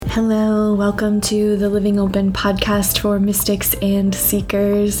Hello, welcome to the Living Open podcast for mystics and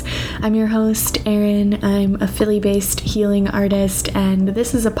seekers. I'm your host, Erin. I'm a Philly-based healing artist, and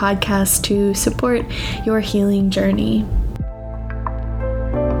this is a podcast to support your healing journey.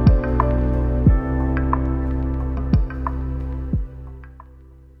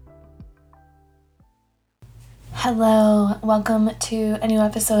 Hello, welcome to a new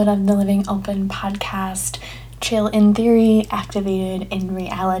episode of the Living Open podcast. Chill in theory, activated in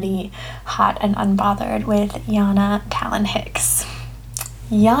reality, hot and unbothered with Yana Talon Hicks.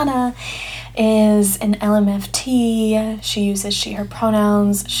 Yana is an LMFT. She uses she, her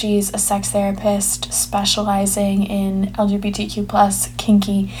pronouns. She's a sex therapist specializing in LGBTQ+,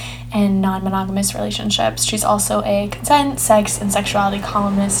 kinky, and non-monogamous relationships. She's also a consent, sex, and sexuality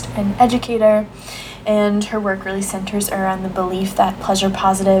columnist and educator. And her work really centers around the belief that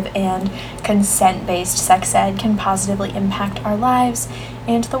pleasure-positive and consent-based sex ed can positively impact our lives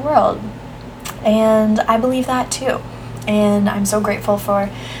and the world. And I believe that too. And I'm so grateful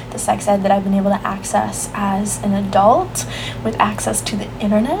for the sex ed that I've been able to access as an adult with access to the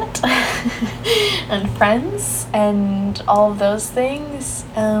internet and friends and all of those things.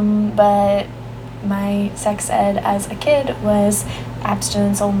 But my sex ed as a kid was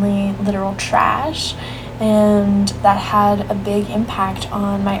abstinence-only literal trash, and that had a big impact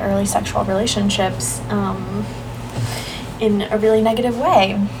on my early sexual relationships in a really negative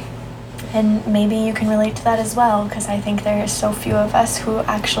way. And maybe you can relate to that as well, because I think there are so few of us who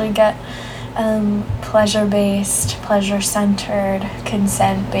actually get pleasure-based, pleasure-centered,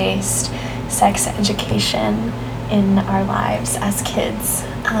 consent-based sex education in our lives as kids.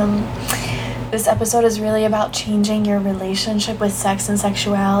 This episode is really about changing your relationship with sex and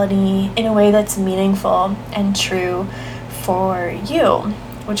sexuality in a way that's meaningful and true for you,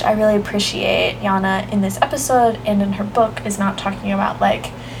 which I really appreciate. Yana in this episode and in her book is not talking about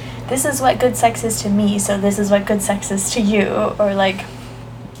like, this is what good sex is to me, so this is what good sex is to you, or like,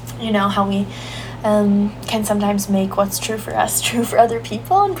 you know, how we can sometimes make what's true for us true for other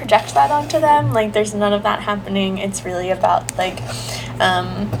people and project that onto them. Like, there's none of that happening. It's really about like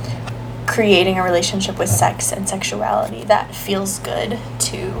creating a relationship with sex and sexuality that feels good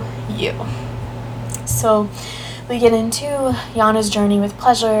to you. So we get into Yana's journey with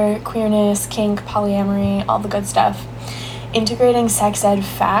pleasure, queerness, kink, polyamory, all the good stuff, integrating sex ed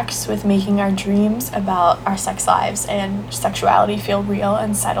facts with making our dreams about our sex lives and sexuality feel real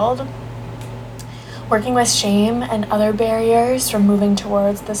and settled, working with shame and other barriers from moving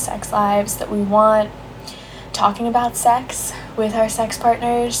towards the sex lives that we want, talking about sex with our sex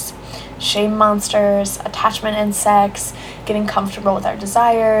partners, shame monsters, attachment and sex, getting comfortable with our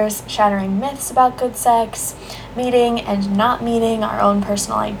desires, shattering myths about good sex, meeting and not meeting our own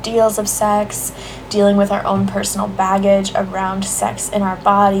personal ideals of sex, dealing with our own personal baggage around sex in our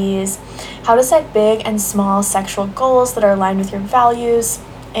bodies, how to set big and small sexual goals that are aligned with your values,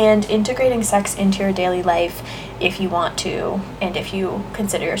 and integrating sex into your daily life if you want to, and if you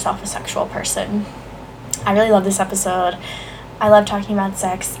consider yourself a sexual person. I really love this episode. I love talking about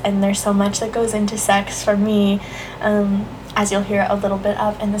sex, and there's so much that goes into sex for me, as you'll hear a little bit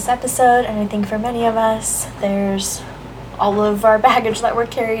of in this episode. And I think for many of us, there's all of our baggage that we're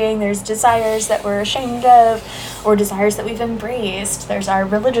carrying. There's desires that we're ashamed of, or desires that we've embraced. There's our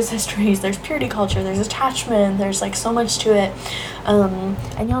religious histories, there's purity culture, there's attachment, there's like so much to it. And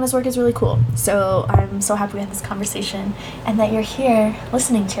Yana's work is really cool. So I'm so happy we had this conversation and that you're here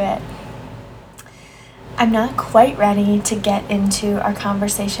listening to it. I'm not quite ready to get into our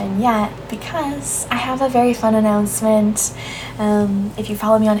conversation yet because I have a very fun announcement. If you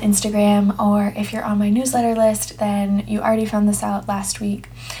follow me on Instagram or if you're on my newsletter list, then you already found this out last week.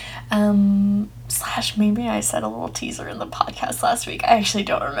 / maybe I said a little teaser in the podcast last week. I actually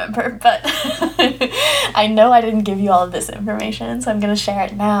don't remember, but I know I didn't give you all of this information, so I'm going to share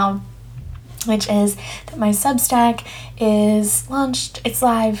it now, which is that my Substack is launched, it's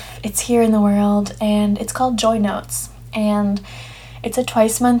live, it's here in the world, and it's called Joy Notes. And it's a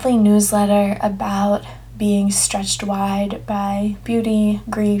twice-monthly newsletter about being stretched wide by beauty,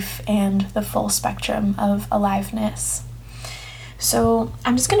 grief, and the full spectrum of aliveness. So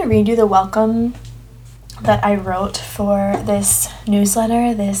I'm just going to read you the welcome that I wrote for this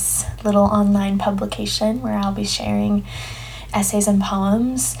newsletter, this little online publication where I'll be sharing essays and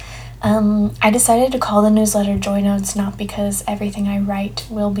poems. I decided to call the newsletter Joy Notes not because everything I write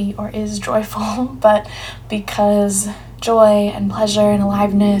will be or is joyful, but because joy and pleasure and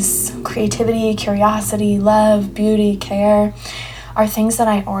aliveness, creativity, curiosity, love, beauty, care are things that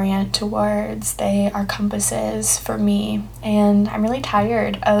I orient towards. They are compasses for me, and I'm really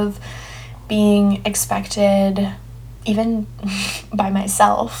tired of being expected even by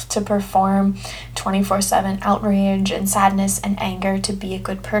myself, to perform 24/7 outrage and sadness and anger, to be a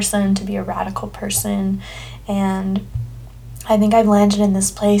good person, to be a radical person. And I think I've landed in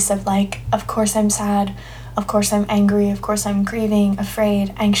this place of like, of course I'm sad, of course I'm angry, of course I'm grieving,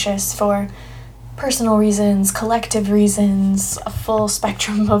 afraid, anxious for personal reasons, collective reasons, a full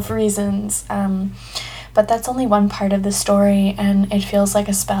spectrum of reasons. But that's only one part of the story, and it feels like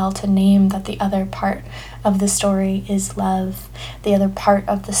a spell to name that the other part of the story is love. The other part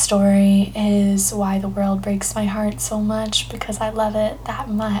of the story is why the world breaks my heart so much, because I love it that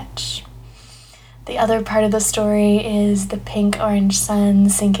much. The other part of the story is the pink-orange sun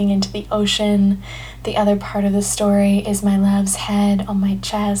sinking into the ocean. The other part of the story is my love's head on my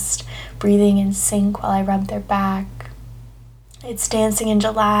chest, breathing in sync while I rub their back. It's dancing in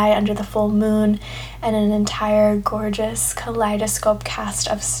July under the full moon and an entire gorgeous kaleidoscope cast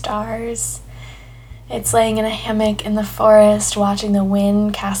of stars. It's laying in a hammock in the forest, watching the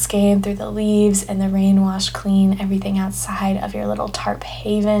wind cascade through the leaves and the rain wash clean everything outside of your little tarp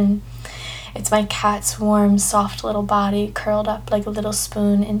haven. It's my cat's warm, soft little body curled up like a little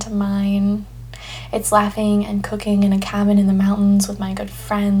spoon into mine. It's laughing and cooking in a cabin in the mountains with my good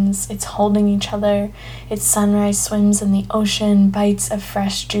friends. It's holding each other. It's sunrise swims in the ocean, bites of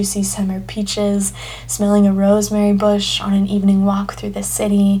fresh, juicy summer peaches, smelling a rosemary bush on an evening walk through the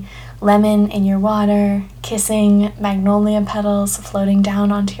city, lemon in your water, kissing magnolia petals floating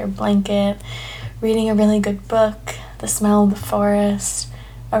down onto your blanket, reading a really good book, the smell of the forest,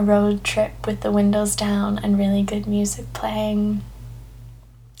 a road trip with the windows down and really good music playing.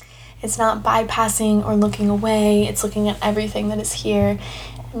 It's not bypassing or looking away. It's looking at everything that is here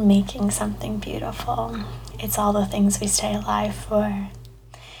and making something beautiful. It's all the things we stay alive for.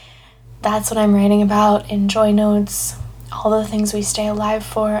 That's what I'm writing about in Joy Notes. All the things we stay alive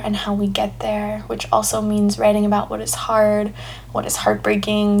for and how we get there, which also means writing about what is hard, what is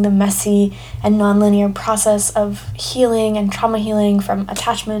heartbreaking, the messy and nonlinear process of healing and trauma healing, from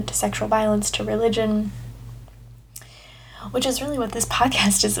attachment to sexual violence to religion, which is really what this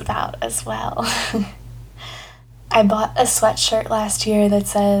podcast is about as well. I bought a sweatshirt last year that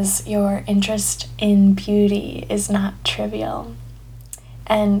says, "Your interest in beauty is not trivial."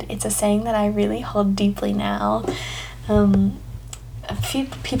 And it's a saying that I really hold deeply now. A few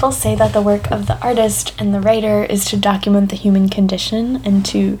people say that the work of the artist and the writer is to document the human condition and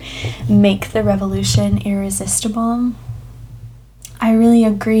to make the revolution irresistible. I really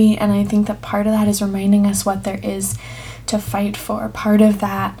agree, and I think that part of that is reminding us what there is to fight for. Part of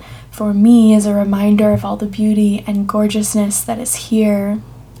that, for me, is a reminder of all the beauty and gorgeousness that is here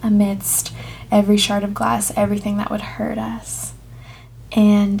amidst every shard of glass, everything that would hurt us.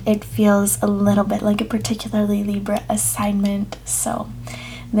 And it feels a little bit like a particularly Libra assignment. So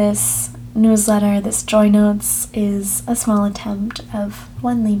this newsletter, this Joy Notes, is a small attempt of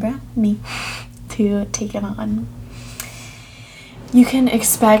one Libra, me, to take it on. You can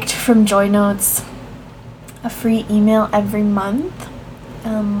expect from Joy Notes a free email every month.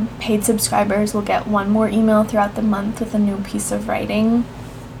 Paid subscribers will get one more email throughout the month with a new piece of writing.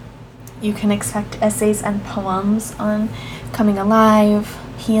 You can expect essays and poems on coming alive,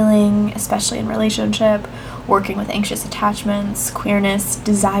 healing, especially in relationship, working with anxious attachments, queerness,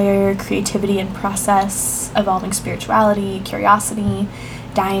 desire, creativity and process, evolving spirituality, curiosity,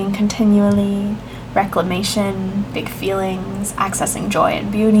 dying continually, reclamation, big feelings, accessing joy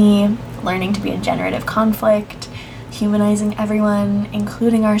and beauty, learning to be in generative conflict, humanizing everyone,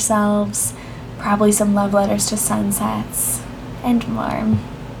 including ourselves, probably some love letters to sunsets, and more.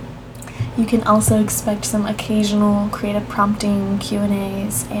 You can also expect some occasional creative prompting,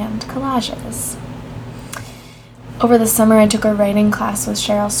 Q&As, and collages. Over the summer, I took a writing class with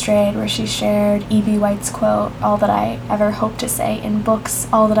Cheryl Strayed where she shared E.B. White's quote, "All that I ever hope to say in books,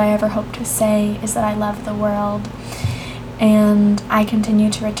 all that I ever hope to say is that I love the world." And I continue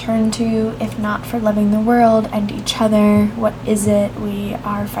to return to, if not for loving the world and each other, what is it we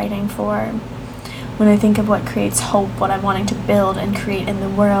are fighting for? When I think of what creates hope, what I'm wanting to build and create in the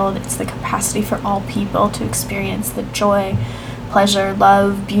world, it's the capacity for all people to experience the joy, pleasure,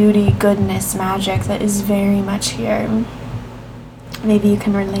 love, beauty, goodness, magic that is very much here. Maybe you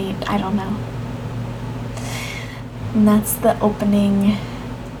can relate, I don't know. And that's the opening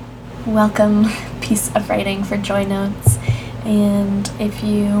welcome piece of writing for Joy Notes. And if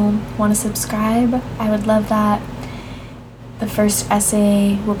you want to subscribe, I would love that. The first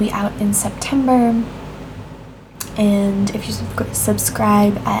essay will be out in September, and if you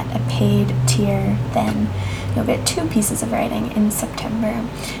subscribe at a paid tier, then you'll get 2 pieces of writing in September.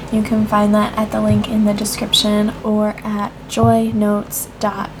 You can find that at the link in the description or at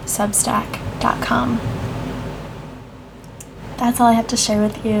joynotes.substack.com. that's all I have to share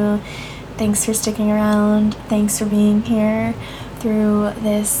with you. Thanks for sticking around. Thanks for being here through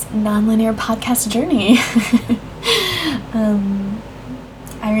this nonlinear podcast journey.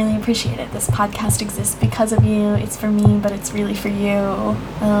 I really appreciate it. This podcast exists because of you. It's for me, but it's really for you.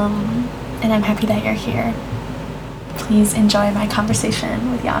 And I'm happy that you're here. Please enjoy my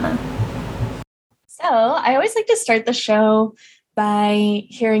conversation with Yana. So I always like to start the show by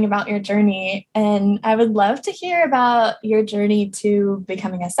hearing about your journey. And I would love to hear about your journey to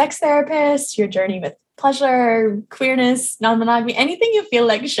becoming a sex therapist, your journey with pleasure, queerness, non-monogamy, anything you feel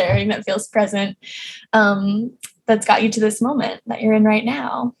like sharing that feels present, that's got you to this moment that you're in right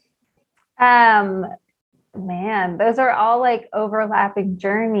now. Man, those are all like overlapping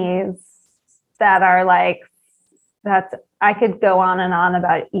journeys that are like, I could go on and on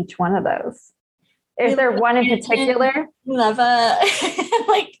about each one of those. Is there one in particular? We love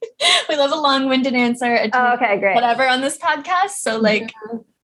we love a long-winded answer. Oh, okay, great. Whatever on this podcast. So like,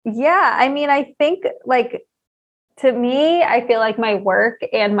 yeah, I mean, I think like, to me, I feel like my work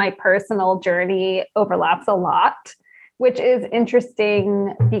and my personal journey overlaps a lot, which is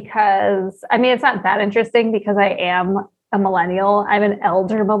interesting because, I mean, it's not that interesting because I am a millennial. I'm an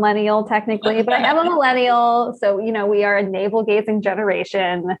elder millennial technically, but I am a millennial. So, you know, we are a navel-gazing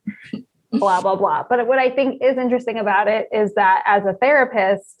generation, blah, blah, blah. But what I think is interesting about it is that as a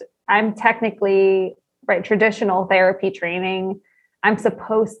therapist, I'm technically, right, traditional therapy training, I'm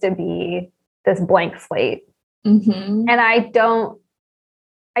supposed to be this blank slate. Mm-hmm. And I don't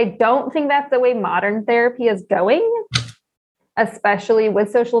think that's the way modern therapy is going, especially with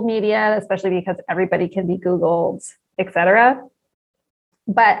social media, especially because everybody can be Googled, etc.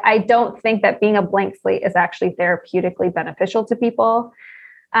 But I don't think that being a blank slate is actually therapeutically beneficial to people.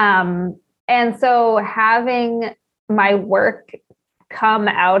 And so having my work come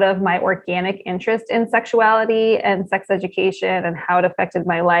out of my organic interest in sexuality and sex education and how it affected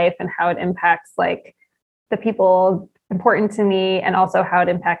my life and how it impacts like the people important to me and also how it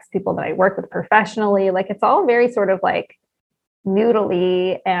impacts people that I work with professionally. Like it's all very sort of like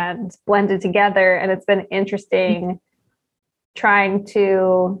noodly and blended together. And it's been interesting trying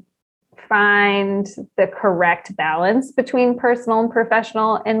to find the correct balance between personal and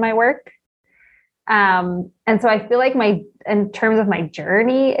professional in my work. And so I feel like in terms of my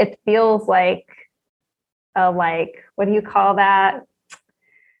journey, it feels like what do you call that?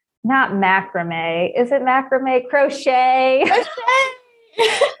 Not macrame. Is it macrame? Crochet. Like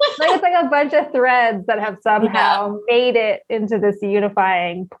it's like a bunch of threads that have somehow made it into this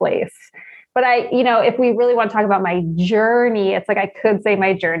unifying place. But if we really want to talk about my journey, it's like I could say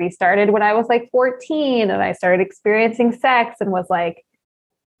my journey started when I was like 14 and I started experiencing sex and was like,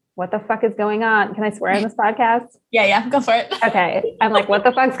 what the fuck is going on? Can I swear on this podcast? Yeah, go for it. Okay. I'm like, what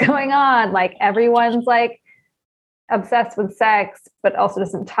the fuck's going on? Like everyone's like obsessed with sex, but also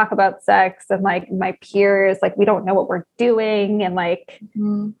doesn't talk about sex. And like my peers, like we don't know what we're doing. And like,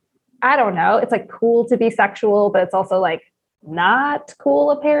 I don't know. It's like cool to be sexual, but it's also like not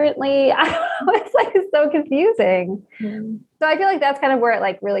cool apparently. I don't know. It's like, it's so confusing. So I feel like that's kind of where it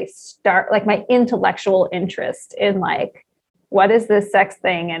like really like my intellectual interest in like, what is this sex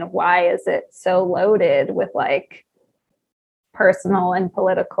thing and why is it so loaded with like personal and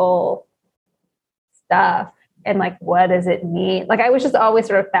political stuff? And like, what does it mean? Like, I was just always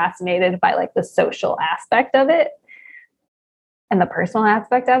sort of fascinated by like the social aspect of it and the personal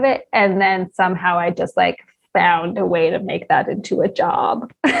aspect of it. And then somehow I just like found a way to make that into a job.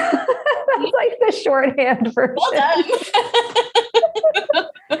 That's like the shorthand version. Well done.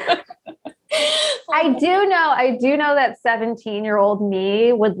 I do know that 17-year-old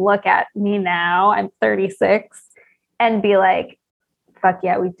me would look at me now, I'm 36, and be like, fuck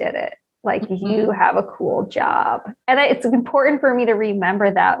yeah, we did it. Like, you have a cool job. And it's important for me to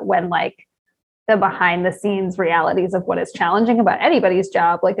remember that when like the behind the scenes realities of what is challenging about anybody's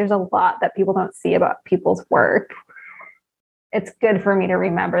job, like there's a lot that people don't see about people's work. It's good for me to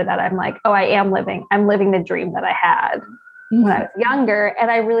remember that I'm like, oh, I'm living the dream that I had when I was younger. And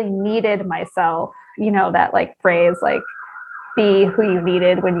I really needed myself, that like phrase, like be who you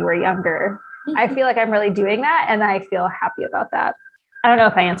needed when you were younger. I feel like I'm really doing that. And I feel happy about that. I don't know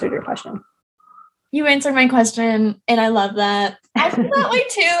if I answered your question. You answered my question and I love that. I feel that way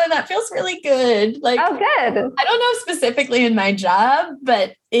too. And that feels really good. Like, oh, good. I don't know specifically in my job,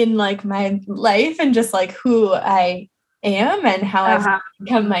 but in like my life and just like who I am and how I've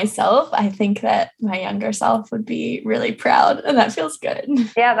become myself, I think that my younger self would be really proud. And that feels good.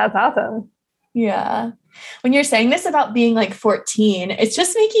 Yeah, that's awesome. Yeah. When you're saying this about being like 14,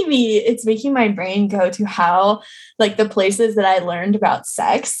 it's making my brain go to how like the places that I learned about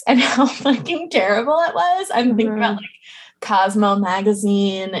sex and how fucking terrible it was. I'm thinking about like Cosmo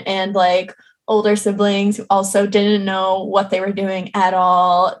magazine, and like older siblings who also didn't know what they were doing at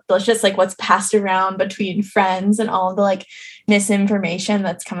all. It was just like what's passed around between friends and all the like misinformation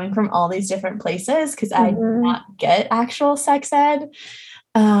that's coming from all these different places, because I did not get actual sex ed.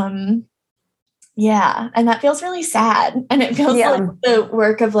 Yeah, and that feels really sad. And it feels like the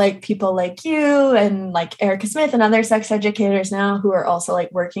work of like people like you and like Erica Smith and other sex educators now who are also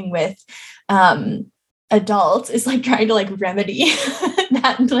like working with adults is like trying to like remedy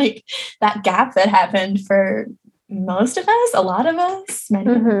that gap that happened for most of us, a lot of us,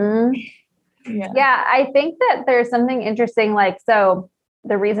 many of us. Yeah, I think that there's something interesting. Like, so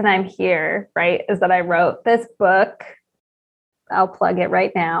the reason I'm here, right, is that I wrote this book. I'll plug it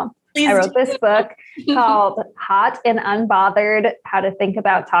right now. Please I wrote this book called Hot and Unbothered, How to Think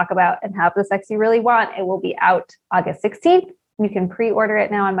About, Talk About, and Have the Sex You Really Want. It will be out August 16th. You can pre-order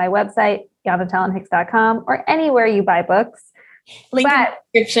it now on my website, YanaTalonHicks.com, or anywhere you buy books. Link in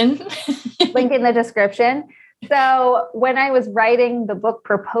the description. Link in the description. So when I was writing the book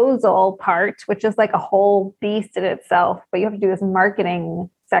proposal part, which is like a whole beast in itself, but you have to do this marketing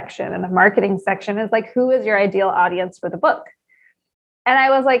section. And the marketing section is like, who is your ideal audience for the book? And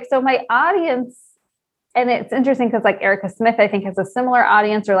I was like, so my audience, and it's interesting because like Erica Smith, I think has a similar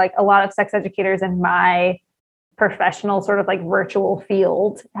audience, or like a lot of sex educators in my professional sort of like virtual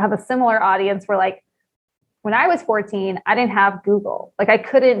field have a similar audience where like, when I was 14, I didn't have Google. Like I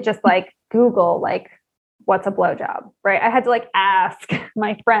couldn't just like Google like, what's a blowjob, right? I had to like ask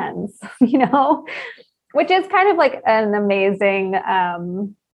my friends, you know, which is kind of like an amazing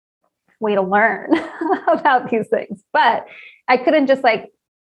way to learn about these things. But I couldn't just like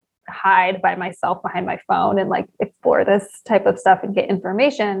hide by myself behind my phone and like explore this type of stuff and get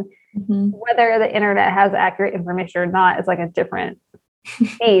information. Whether the internet has accurate information or not is like a different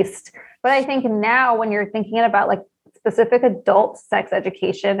beast. But I think now when you're thinking about like specific adult sex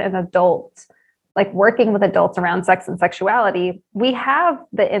education and adult, like working with adults around sex and sexuality, we have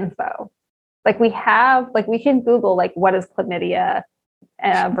the info. Like we can Google like what is chlamydia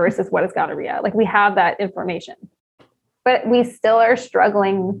versus what is gonorrhea. Like we have that information, but we still are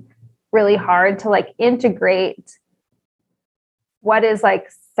struggling really hard to like integrate what is like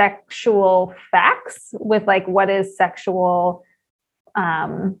sexual facts with like what is sexual,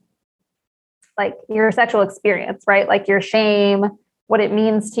 like your sexual experience, right? Like your shame, what it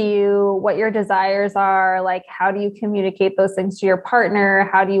means to you, what your desires are, like how do you communicate those things to your partner?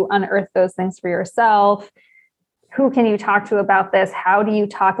 How do you unearth those things for yourself? Who can you talk to about this? How do you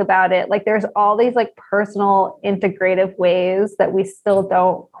talk about it? Like there's all these like personal integrative ways that we still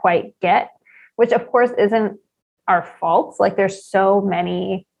don't quite get, which of course isn't our fault. Like there's so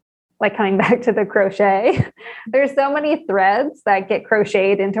many, like coming back to the crochet, there's so many threads that get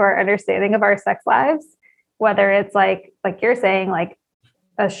crocheted into our understanding of our sex lives, whether it's like you're saying, like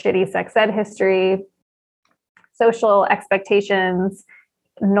a shitty sex ed history, social expectations,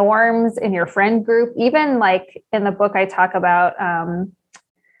 norms in your friend group. Even like in the book, I talk about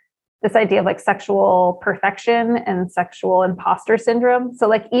this idea of like sexual perfection and sexual imposter syndrome. So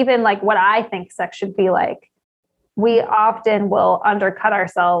like even like what I think sex should be like, we often will undercut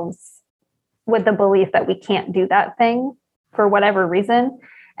ourselves with the belief that we can't do that thing for whatever reason.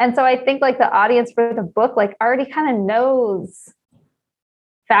 And so I think like the audience for the book like already kind of knows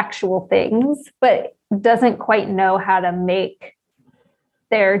factual things, but doesn't quite know how to make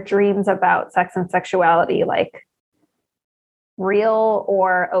their dreams about sex and sexuality like real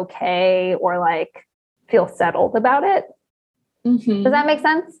or okay, or like feel settled about it. Does that make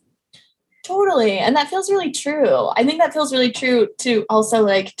sense? Totally. And that feels really true. I think that feels really true to also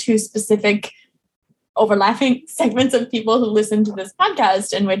like two specific overlapping segments of people who listen to this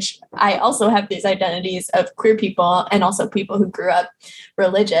podcast, in which I also have these identities of queer people and also people who grew up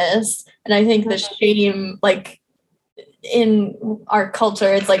religious. And I think the shame, like in our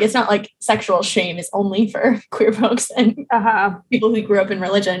culture, it's like, it's not like sexual shame is only for queer folks and people who grew up in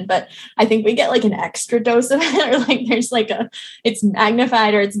religion, but I think we get like an extra dose of it, or like there's like it's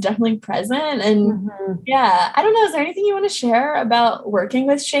magnified, or it's definitely present. And yeah, I don't know, is there anything you want to share about working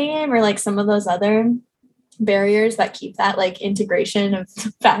with shame, or like some of those other barriers that keep that like integration of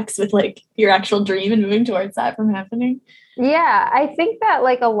facts with like your actual dream and moving towards that from happening? Yeah, I think that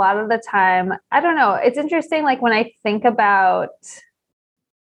like a lot of the time, I don't know, it's interesting. Like when I think about,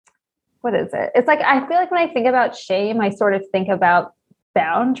 what is it? It's like, I feel like when I think about shame, I sort of think about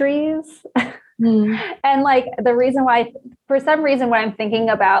boundaries. And like the reason why, for some reason, when I'm thinking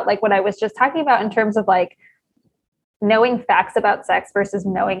about like what I was just talking about in terms of like knowing facts about sex versus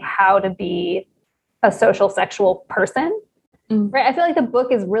knowing how to be a social sexual person, right? I feel like the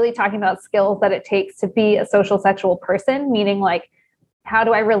book is really talking about skills that it takes to be a social sexual person, meaning like, how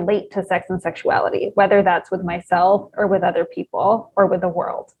do I relate to sex and sexuality, whether that's with myself or with other people or with the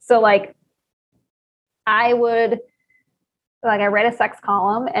world? So like, I read a sex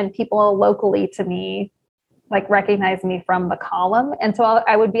column and people locally to me like recognize me from the column. And so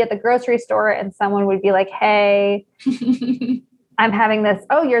I would be at the grocery store and someone would be like, hey, I'm having this,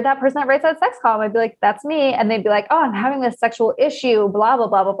 oh, you're that person that writes that sex column. I'd be like, that's me. And they'd be like, oh, I'm having this sexual issue, blah, blah,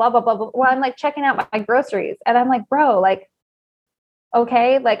 blah, blah, blah, blah, blah, blah. Well, I'm like checking out my groceries. And I'm like, bro, like,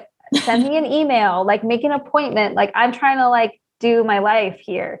 okay, like send me an email, like make an appointment. Like I'm trying to like do my life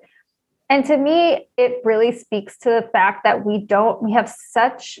here. And to me, it really speaks to the fact that we have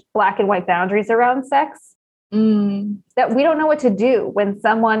such black and white boundaries around sex that we don't know what to do when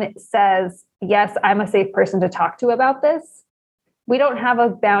someone says, yes, I'm a safe person to talk to about this. We don't have a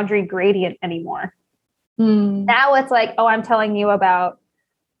boundary gradient anymore. Now it's like, oh, I'm telling you about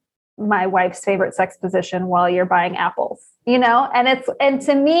my wife's favorite sex position while you're buying apples, you know? And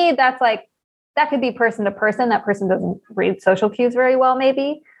to me, that's like, that could be person to person. That person doesn't read social cues very well,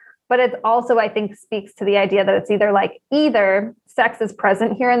 maybe. But it's also, I think, speaks to the idea that it's either sex is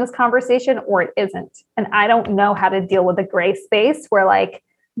present here in this conversation or it isn't. And I don't know how to deal with the gray space where like,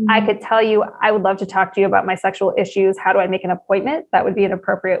 I could tell you, I would love to talk to you about my sexual issues. How do I make an appointment? That would be an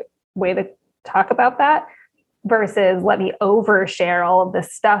appropriate way to talk about that versus let me overshare all of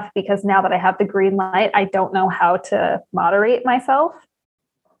this stuff because now that I have the green light, I don't know how to moderate myself.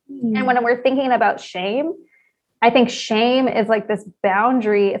 And when we're thinking about shame, I think shame is like this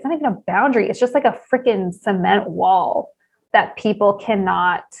boundary. It's not even a boundary. It's just like a freaking cement wall that people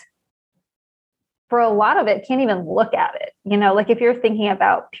cannot, for a lot of it, can't even look at it. You know, like if you're thinking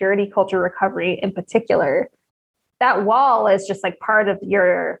about purity culture recovery in particular, that wall is just like part of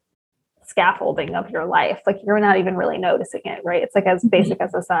your scaffolding of your life. Like you're not even really noticing it, right? It's like as basic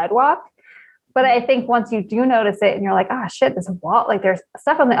as a sidewalk. But I think once you do notice it and you're like, ah, shit, this wall, like there's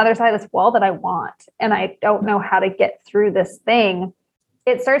stuff on the other side of this wall that I want, and I don't know how to get through this thing,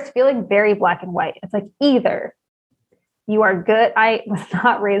 it starts feeling very black and white. It's like either you are good. I was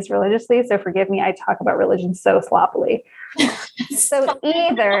not raised religiously, so forgive me. I talk about religion so sloppily. So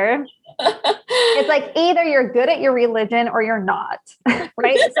either it's like either you're good at your religion or you're not,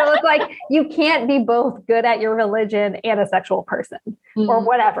 right? So it's like you can't be both good at your religion and a sexual person or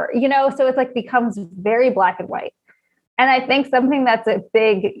whatever, you know? So it's like becomes very black and white. And I think something that's a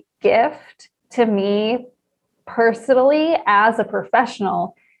big gift to me personally as a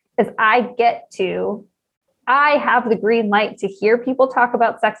professional is I have the green light to hear people talk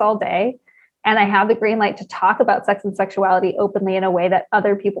about sex all day. And I have the green light to talk about sex and sexuality openly in a way that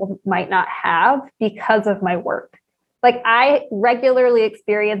other people might not have because of my work. Like I regularly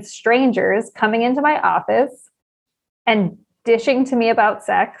experience strangers coming into my office and dishing to me about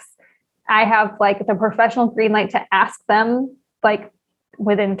sex. I have like the professional green light to ask them like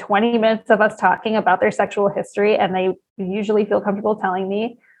within 20 minutes of us talking about their sexual history. And they usually feel comfortable telling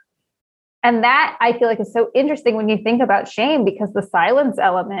me. And that I feel like is so interesting when you think about shame because the silence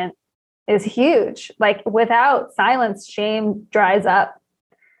element is huge. Like without silence, shame dries up.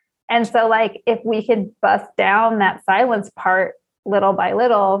 And so like, if we could bust down that silence part little by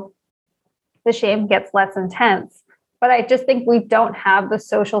little, the shame gets less intense. But I just think we don't have the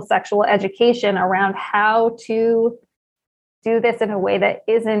social sexual education around how to do this in a way that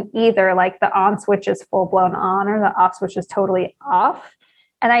isn't either like the on switch is full blown on or the off switch is totally off.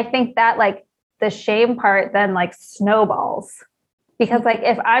 And I think that like the shame part then like snowballs. Because like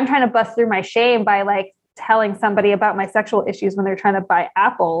if I'm trying to bust through my shame by like telling somebody about my sexual issues when they're trying to buy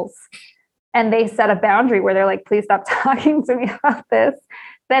apples and they set a boundary where they're like, please stop talking to me about this,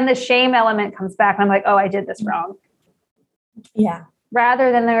 then the shame element comes back. And I'm like, oh, I did this wrong. Yeah.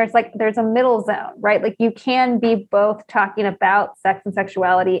 Rather than there's a middle zone, right? Like you can be both talking about sex and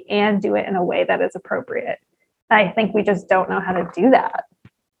sexuality and do it in a way that is appropriate. I think we just don't know how to do that.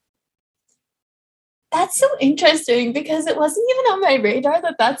 That's so interesting because it wasn't even on my radar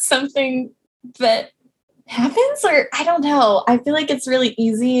that that's something that happens, or I don't know. I feel like it's really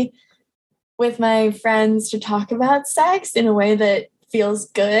easy with my friends to talk about sex in a way that feels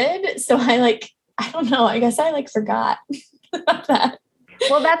good. So I don't know. I guess I forgot about that.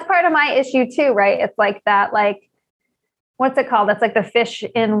 Well, that's part of my issue too, right? It's like that, like, what's it called? That's like the fish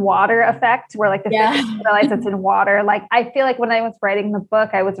in water effect where like the fish realize it's in water. Like, I feel like when I was writing the book,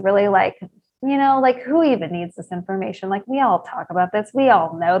 I was really like, you know, like who even needs this information? Like we all talk about this. We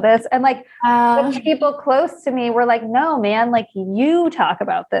all know this. And like the people close to me were like, no, man, like you talk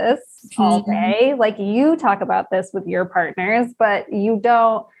about this all day. Like you talk about this with your partners, but you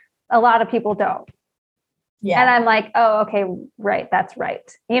don't, a lot of people don't. And I'm like, oh, okay, right. That's right.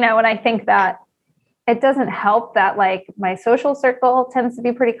 And I think that it doesn't help that like my social circle tends to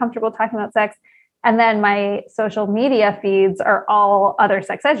be pretty comfortable talking about sex. And then my social media feeds are all other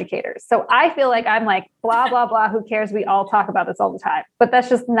sex educators. So I feel like I'm like, blah, blah, blah. Who cares? We all talk about this all the time. But that's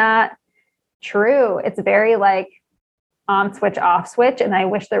just not true. It's very like on switch, off switch. And I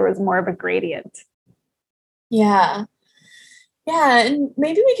wish there was more of a gradient. Yeah. Yeah. And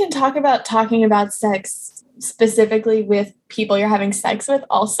maybe we can talk about talking about sex specifically with people you're having sex with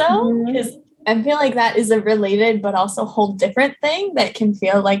also, because I feel like that is a related but also whole different thing that can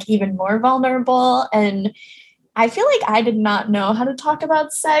feel like even more vulnerable. And I feel like I did not know how to talk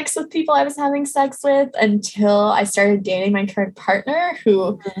about sex with people I was having sex with until I started dating my current partner,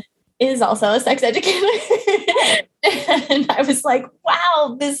 who is also a sex educator. And I was like,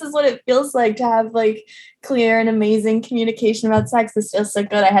 wow, this is what it feels like to have like clear and amazing communication about sex. This feels so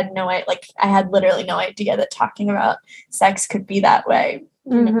good. I had literally no idea that talking about sex could be that way.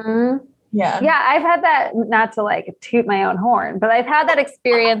 Yeah. Yeah. I've had that, not to like toot my own horn, but I've had that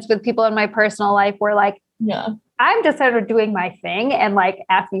experience with people in my personal life where like, I'm just sort of doing my thing and like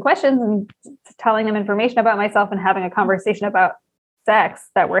asking questions and telling them information about myself and having a conversation about sex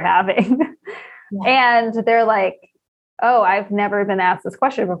that we're having. And they're like, oh, I've never been asked this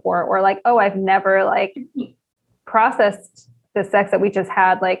question before. Or like, oh, I've never like processed the sex that we just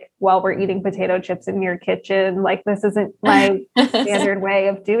had, like while we're eating potato chips in your kitchen. Like, this isn't my standard way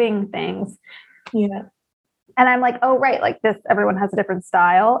of doing things. Yeah. And I'm like, oh, right. Like this, everyone has a different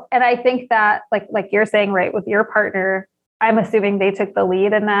style. And I think that like you're saying, right, with your partner, I'm assuming they took the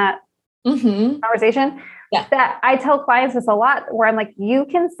lead in that conversation. Yeah. That I tell clients this a lot, where I'm like, you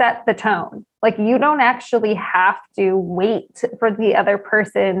can set the tone. Like you don't actually have to wait for the other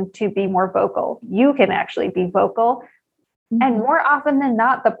person to be more vocal. You can actually be vocal. And more often than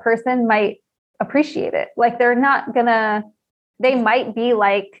not, the person might appreciate it. Like they might be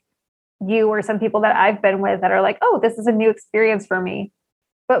like you or some people that I've been with that are like, oh, this is a new experience for me.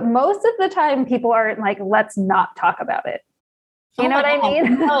 But most of the time people aren't like, let's not talk about it. You know what I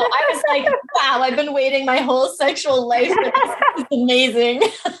mean? No, I was like, wow, I've been waiting my whole sexual life. This is amazing.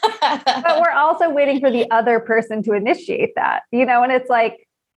 But we're also waiting for the other person to initiate that, and it's like,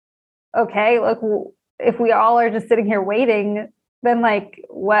 okay, look, if we all are just sitting here waiting, then like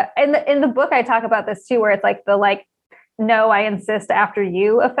what? In the book, I talk about this too, where it's like the like, no, I insist after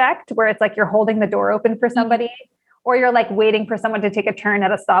you effect, where it's like you're holding the door open for somebody. Or you're like waiting for someone to take a turn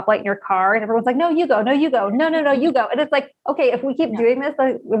at a stoplight in your car and everyone's like, no, you go, no, you go, no, you go. And it's like, okay, if we keep doing this,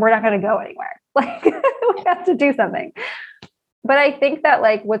 like, we're not going to go anywhere. Like we have to do something. But I think that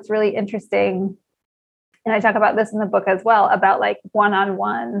like, what's really interesting, and I talk about this in the book as well, about like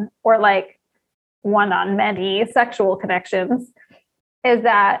one-on-one or like one-on-many sexual connections, is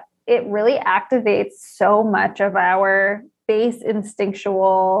that it really activates so much of our base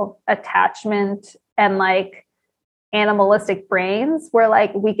instinctual attachment and like animalistic brains, where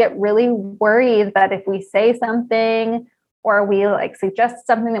like we get really worried that if we say something or we like suggest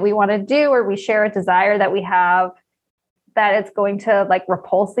something that we want to do, or we share a desire that we have, that it's going to like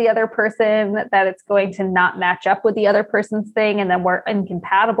repulse the other person, that it's going to not match up with the other person's thing, and then we're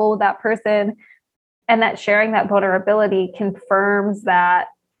incompatible with that person. And that sharing that vulnerability confirms that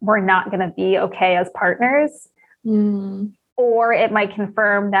we're not going to be okay as partners. Or it might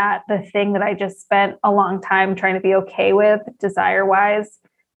confirm that the thing that I just spent a long time trying to be okay with desire-wise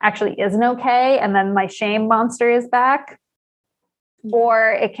actually isn't okay. And then my shame monster is back.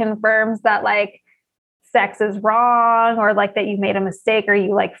 Or it confirms that like sex is wrong, or like that you made a mistake, or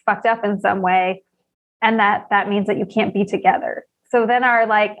you like fucked up in some way. And that means that you can't be together. So then our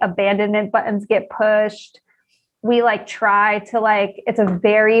like abandonment buttons get pushed. We like try to like, it's a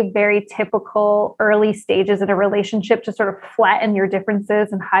very, very typical early stages in a relationship to sort of flatten your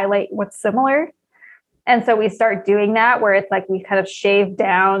differences and highlight what's similar. And so we start doing that, where it's like we kind of shave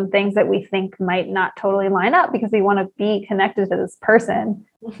down things that we think might not totally line up because we want to be connected to this person.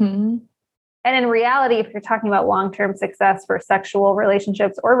 And in reality, if you're talking about long-term success for sexual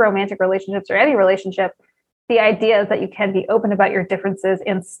relationships or romantic relationships or any relationship, the idea is that you can be open about your differences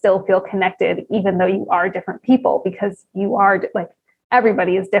and still feel connected, even though you are different people, because you are like,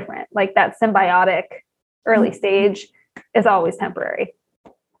 everybody is different. Like that symbiotic early stage is always temporary.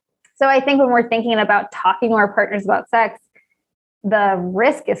 So I think when we're thinking about talking to our partners about sex, the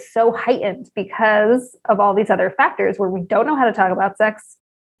risk is so heightened because of all these other factors, where we don't know how to talk about sex,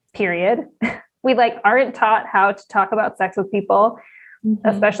 period. We like aren't taught how to talk about sex with people,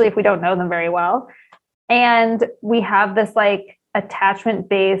 especially if we don't know them very well. And we have this like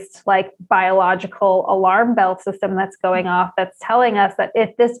attachment-based, like biological alarm bell system that's going off, that's telling us that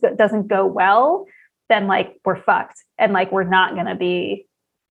if this doesn't go well, then like we're fucked and like we're not going to be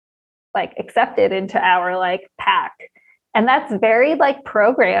like accepted into our like pack. And that's very like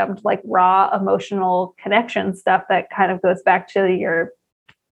programmed, like raw emotional connection stuff that kind of goes back to your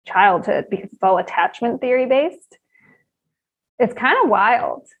childhood because it's all attachment theory based. It's kind of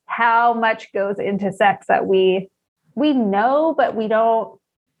wild how much goes into sex that we know, but we don't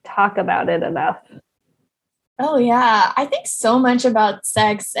talk about it enough. Oh, yeah. I think so much about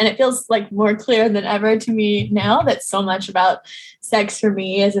sex, and it feels like more clear than ever to me now that so much about sex for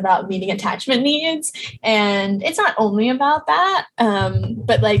me is about meeting attachment needs. And it's not only about that,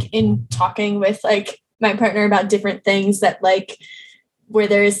 but like in talking with like my partner about different things that like where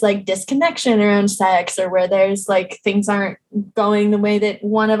there's like disconnection around sex or where there's like things aren't going the way that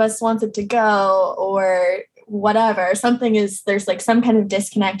one of us wants it to go or whatever, there's like some kind of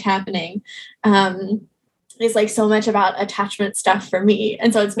disconnect happening. Is like so much about attachment stuff for me.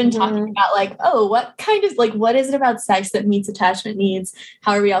 And so it's been talking about like, oh, what is it about sex that meets attachment needs?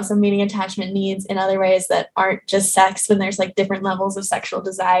 How are we also meeting attachment needs in other ways that aren't just sex when there's like different levels of sexual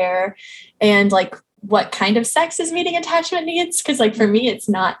desire? And like, what kind of sex is meeting attachment needs? Because like for me, it's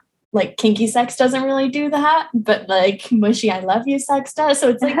not like kinky sex doesn't really do that, but like mushy I love you sex does. So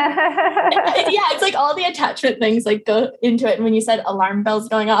it's like, yeah, it's like all the attachment things like go into it. And when you said alarm bells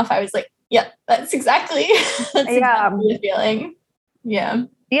going off, I was like, yeah, that's exactly the feeling. Yeah.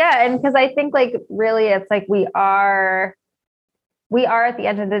 Yeah. And because I think like really it's like we are at the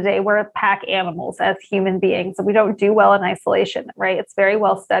end of the day, we're pack animals as human beings. So we don't do well in isolation, right? It's very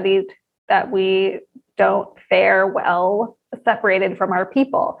well studied that we don't fare well separated from our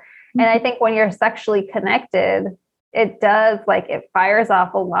people. Mm-hmm. And I think when you're sexually connected, it does like it fires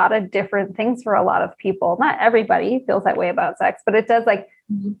off a lot of different things for a lot of people. Not everybody feels that way about sex, but it does like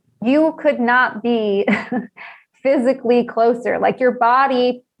you could not be physically closer. Like your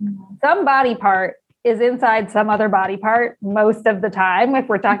body, some body part is inside some other body part most of the time. If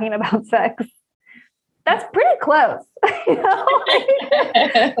we're talking about sex, that's pretty close. You know?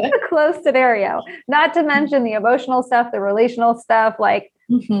 A close scenario. Not to mention the emotional stuff, the relational stuff, like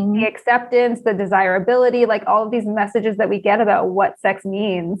the acceptance, the desirability, like all of these messages that we get about what sex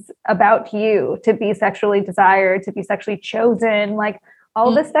means about you, to be sexually desired, to be sexually chosen, like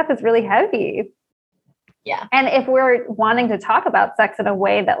all this stuff is really heavy. Yeah. And if we're wanting to talk about sex in a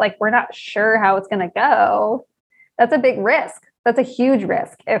way that like we're not sure how it's going to go, that's a big risk. That's a huge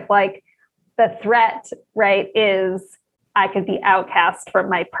risk. If like the threat, right, is I could be outcast from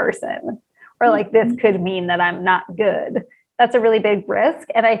my person, or like this could mean that I'm not good. That's a really big risk.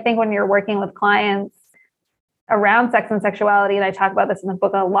 And I think when you're working with clients around sex and sexuality, and I talk about this in the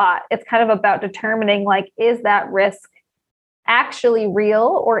book a lot, it's kind of about determining like, is that risk actually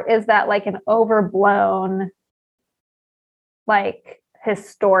real, or is that like an overblown, like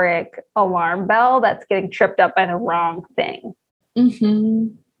historic alarm bell that's getting tripped up by the wrong thing?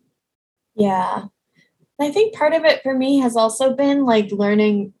 Yeah. I think part of it for me has also been like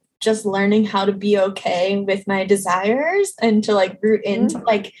learning how to be okay with my desires and to like root into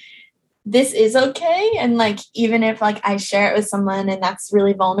like, this is okay. And like, even if like I share it with someone and that's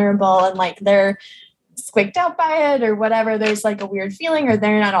really vulnerable and like they're squeaked out by it or whatever, there's like a weird feeling or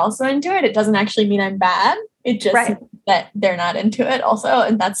they're not also into it, it doesn't actually mean I'm bad. It just means that they're not into it also.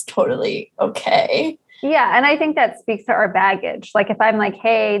 And that's totally okay. Yeah. And I think that speaks to our baggage. Like if I'm like,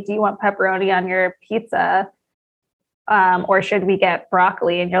 hey, do you want pepperoni on your pizza? Or should we get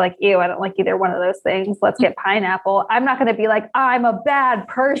broccoli? And you're like, ew, I don't like either one of those things. Let's get pineapple. I'm not going to be like, I'm a bad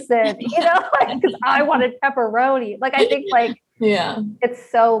person, you know, because I wanted pepperoni. Like, I think like,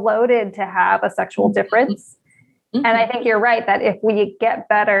 it's so loaded to have a sexual difference. And I think you're right that if we get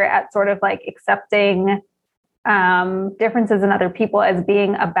better at sort of like accepting differences in other people as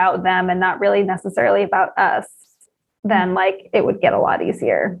being about them and not really necessarily about us, then like it would get a lot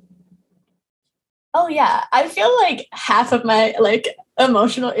easier. Oh yeah. I feel like half of my like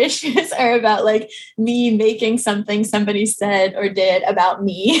emotional issues are about like me making something somebody said or did about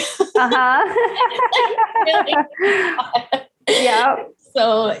me. Yeah.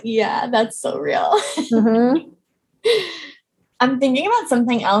 So yeah, that's so real. I'm thinking about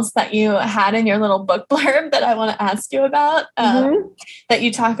something else that you had in your little book blurb that I want to ask you about, that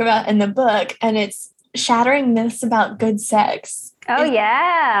you talk about in the book, and it's shattering myths about good sex. Oh,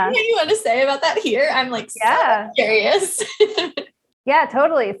 yeah. What do you want to say about that here? I'm like, so curious. Yeah,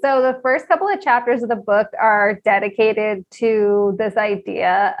 totally. So the first couple of chapters of the book are dedicated to this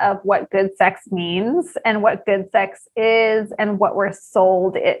idea of what good sex means and what good sex is and what we're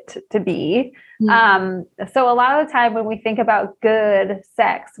sold it to be. So a lot of the time when we think about good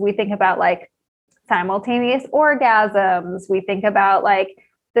sex, we think about like simultaneous orgasms. We think about like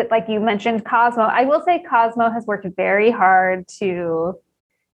that, like you mentioned, Cosmo. I will say Cosmo has worked very hard to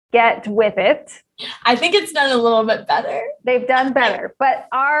get with it. I think it's done a little bit better. They've done better, but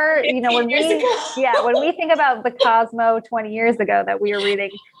when we think about the Cosmo 20 years ago that we were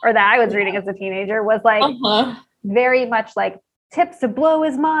reading, or that I was reading as a teenager, was like very much like tips to blow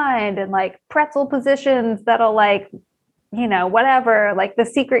his mind and like pretzel positions that'll like, whatever, like the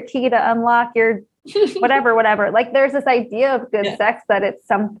secret key to unlock your whatever. Like there's this idea of good sex that it's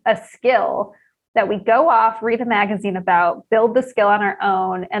a skill that we go off, read a magazine about, build the skill on our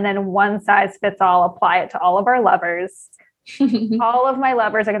own, and then one size fits all, apply it to all of our lovers. All of my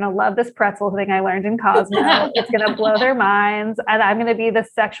lovers are going to love this pretzel thing I learned in Cosmo. It's going to blow their minds, and I'm going to be the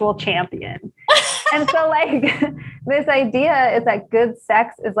sexual champion. And so like this idea is that good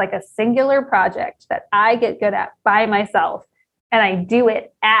sex is like a singular project that I get good at by myself, and I do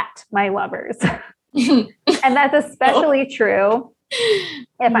it at my lovers. And that's especially true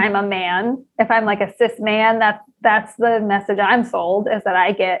if I'm a man. If I'm like a cis man, that's the message I'm sold, is that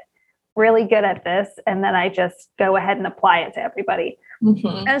I get really good at this and then I just go ahead and apply it to everybody.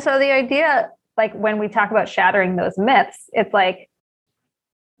 And so the idea, like when we talk about shattering those myths, it's like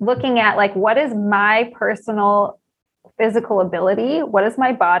looking at like, what is my personal physical ability? What does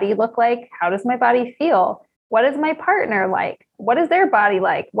my body look like? How does my body feel? What is my partner like? What is their body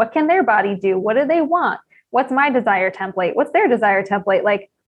like? What can their body do? What do they want? What's my desire template? What's their desire template? Like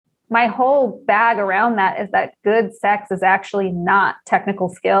my whole bag around that is that good sex is actually not technical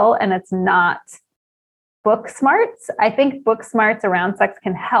skill, and it's not book smarts. I think book smarts around sex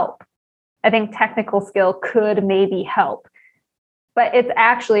can help. I think technical skill could maybe help, but it's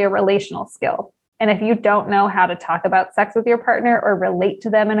actually a relational skill. And if you don't know how to talk about sex with your partner or relate to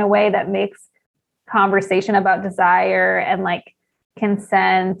them in a way that makes conversation about desire and like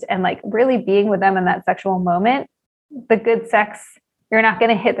consent and like really being with them in that sexual moment, the good sex, you're not going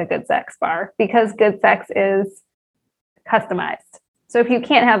to hit the good sex bar, because good sex is customized. So if you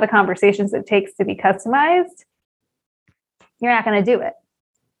can't have the conversations it takes to be customized, you're not going to do it.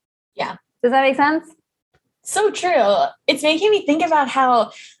 Yeah. Does that make sense? So true. It's making me think about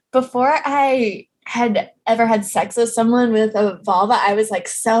how before I had ever had sex with someone with a vulva, I was like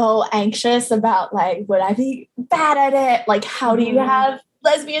so anxious about like, would I be bad at it? Like, how do you have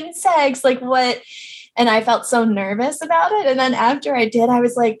lesbian sex? Like what? And I felt so nervous about it. And then after I did, I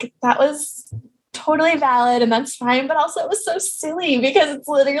was like, that was totally valid and that's fine. But also it was so silly because it's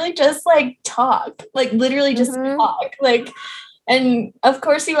literally just like talk, like literally just talk. Like, and of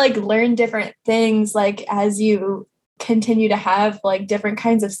course you like learn different things, like as you continue to have like different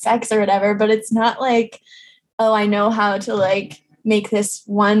kinds of sex or whatever, but it's not like, oh, I know how to like make this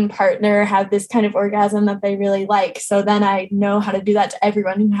one partner have this kind of orgasm that they really like. So then I know how to do that to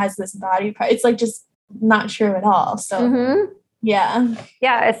everyone who has this body part. It's like just not true at all. So yeah,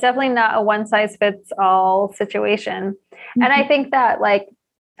 it's definitely not a one size fits all situation. And I think that like,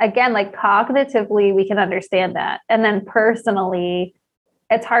 again, like cognitively, we can understand that. And then personally,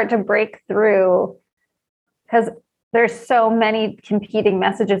 it's hard to break through because there's so many competing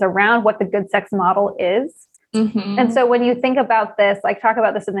messages around what the good sex model is. And so when you think about this, like talk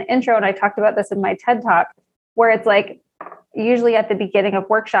about this in the intro, and I talked about this in my TED Talk, where it's like, usually at the beginning of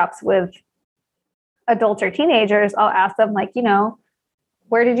workshops with adults or teenagers, I'll ask them like,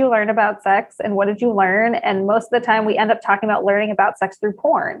 where did you learn about sex and what did you learn? And most of the time we end up talking about learning about sex through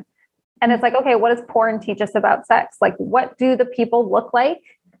porn. And it's like, okay, what does porn teach us about sex? Like, what do the people look like?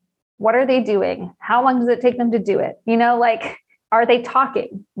 What are they doing? How long does it take them to do it? Like, are they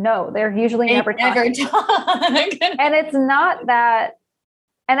talking? No, they're usually never talking. And it's not that.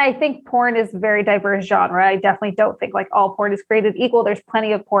 And I think porn is a very diverse genre. I definitely don't think like all porn is created equal. There's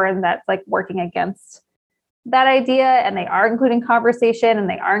plenty of porn that's like working against that idea, and they are including conversation and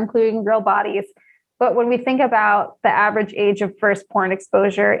they are including real bodies. But when we think about the average age of first porn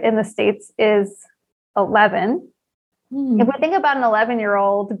exposure in the States is 11. If we think about an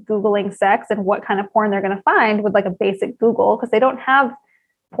 11-year-old Googling sex and what kind of porn they're going to find with like a basic Google, because they don't have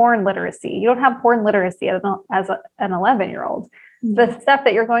porn literacy. You don't have porn literacy as an 11-year-old. The stuff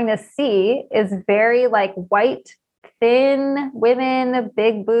that you're going to see is very like white, thin women,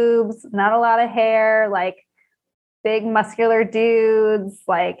 big boobs, not a lot of hair, like big muscular dudes,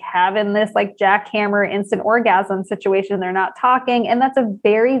 like having this like jackhammer instant orgasm situation. They're not talking. And that's a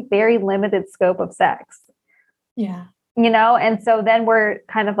very, very limited scope of sex. Yeah. And so then we're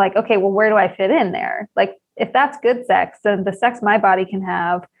kind of like, okay, well, where do I fit in there? Like, if that's good sex, then the sex my body can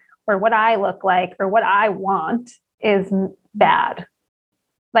have, or what I look like, or what I want is bad.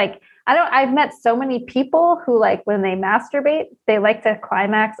 Like, I've met so many people who like, when they masturbate, they like to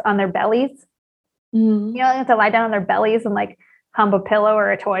climax on their bellies. They have to lie down on their bellies and like hump a pillow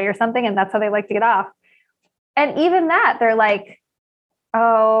or a toy or something, and that's how they like to get off. And even that, they're like,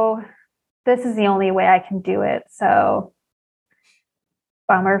 oh, this is the only way I can do it. So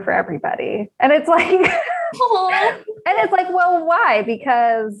bummer for everybody. And it's like, and it's like, well, why?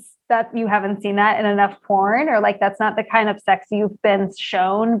 Because that you haven't seen that in enough porn, or like that's not the kind of sex you've been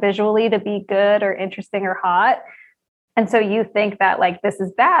shown visually to be good or interesting or hot. And so you think that like this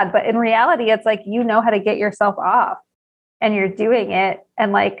is bad, but in reality, it's like you know how to get yourself off and you're doing it.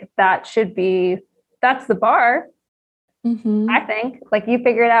 And like that's the bar. Mm-hmm. I think like you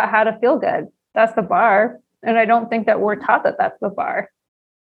figured out how to feel good. That's the bar. And I don't think that we're taught that that's the bar.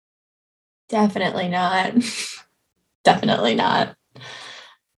 Definitely not. Definitely not.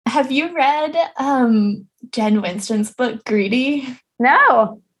 Have you read Jen Winston's book, Greedy?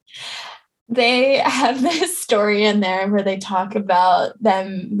 No. They have this story in there where they talk about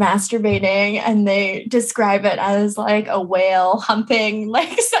them masturbating and they describe it as like a whale humping,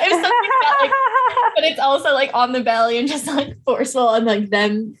 like something about, like, but it's also like on the belly and just like forceful, and like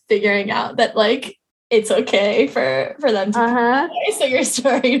them figuring out that like it's okay for them to so your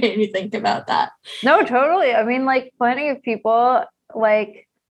story made me think about that. No, totally. I mean, like plenty of people like,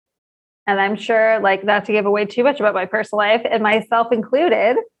 and I'm sure like not to give away too much about my personal life and myself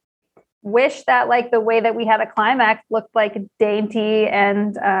included, wish that like the way that we had a climax looked like dainty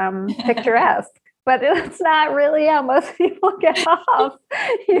and picturesque, but it's not really how most people get off,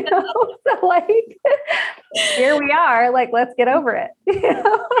 you know? So like, here we are, like, let's get over it. You know?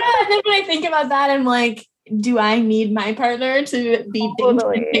 Yeah, and then when I think about that, I'm like, do I need my partner to be dainty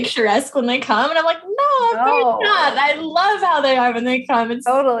and picturesque when they come? And I'm like, no, of course not. I love how they are when they come. It's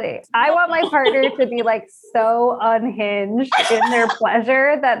totally. I want my partner to be like so unhinged in their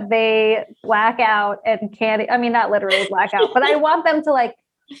pleasure that they black out and can't, I mean, not literally black out, but I want them to like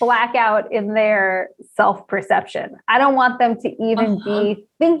black out in their self-perception. I don't want them to even be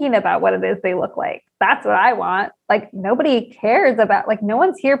thinking about what it is they look like. That's what I want. Like nobody cares about, like no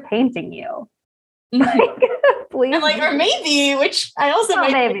one's here painting you. Like, please. And like, or maybe, which I also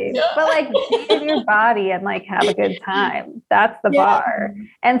might maybe, but like be in your body and like have a good time. That's the bar.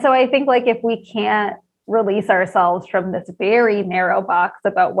 And so I think like if we can't release ourselves from this very narrow box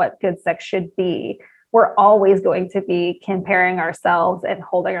about what good sex should be, we're always going to be comparing ourselves and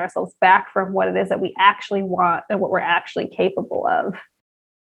holding ourselves back from what it is that we actually want and what we're actually capable of.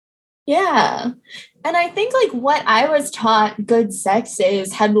 Yeah. And I think like what I was taught good sex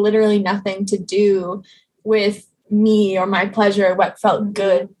is had literally nothing to do with me or my pleasure, what felt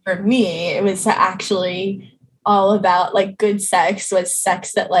good for me. It was actually all about like good sex was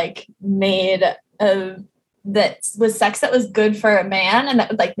sex that like made that was sex that was good for a man and that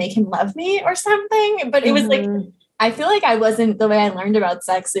would like make him love me or something. But it was like, I feel like I wasn't, the way I learned about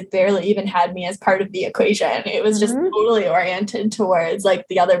sex, it barely even had me as part of the equation. It was just totally oriented towards like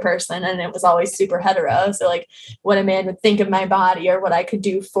the other person. And it was always super hetero. So like what a man would think of my body or what I could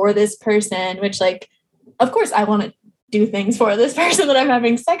do for this person, which like, of course I want to do things for this person that I'm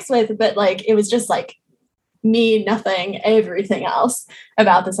having sex with, but like, it was just like me, nothing, everything else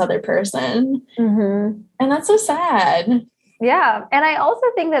about this other person. And that's so sad. Yeah. And I also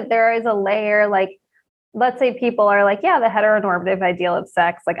think that there is a layer, like, let's say people are like, yeah, the heteronormative ideal of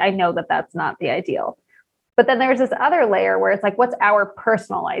sex. Like, I know that that's not the ideal. But then there's this other layer where it's like, what's our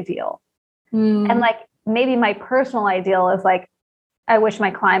personal ideal? And like, maybe my personal ideal is like, I wish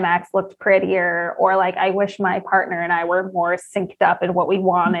my climax looked prettier, or like, I wish my partner and I were more synced up in what we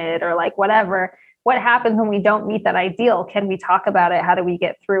wanted, or like, whatever. What happens when we don't meet that ideal? Can we talk about it? How do we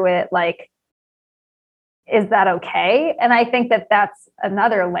get through it? Like, is that okay? And I think that that's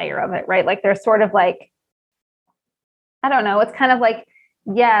another layer of it, right? Like, there's sort of like, I don't know. It's kind of like,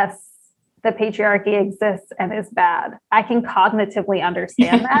 yes, the patriarchy exists and is bad. I can cognitively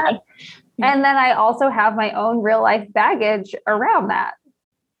understand that. And then I also have my own real life baggage around that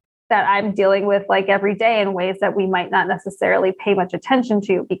I'm dealing with like every day in ways that we might not necessarily pay much attention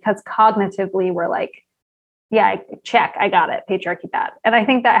to, because cognitively we're like, yeah, check, I got it. Patriarchy bad. And I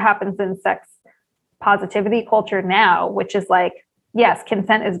think that happens in sex positivity culture now, which is like, yes,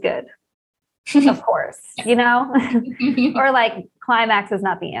 consent is good. Of course, you know, or like climax is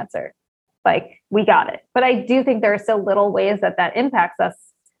not the answer. Like, we got it. But I do think there are still little ways that impacts us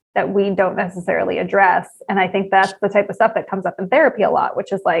that we don't necessarily address. And I think that's the type of stuff that comes up in therapy a lot,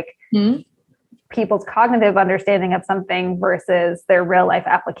 which is like people's cognitive understanding of something versus their real life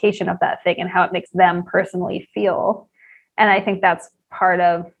application of that thing and how it makes them personally feel. And I think that's kind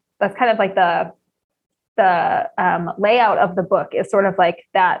of like the layout of the book is sort of like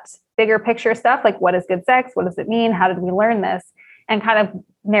that bigger picture stuff. Like, what is good sex? What does it mean? How did we learn this? And kind of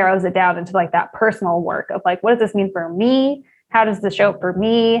narrows it down into like that personal work of like, what does this mean for me? How does this show up for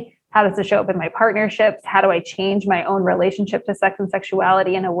me? How does it show up in my partnerships? How do I change my own relationship to sex and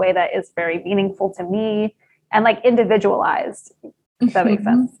sexuality in a way that is very meaningful to me and like individualized? If that makes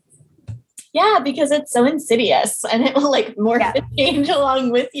sense. Yeah, because it's so insidious and it will like morph and change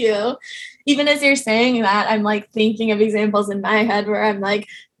along with you. Even as you're saying that, I'm like thinking of examples in my head where I'm like,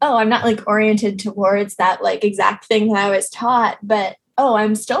 oh, I'm not like oriented towards that like exact thing that I was taught, but oh,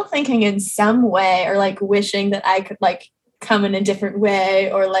 I'm still thinking in some way or like wishing that I could like come in a different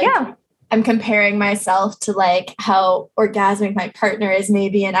way or like I'm comparing myself to like how orgasmic my partner is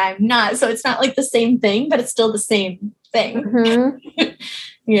maybe and I'm not. So it's not like the same thing, but it's still the same thing. Mm-hmm.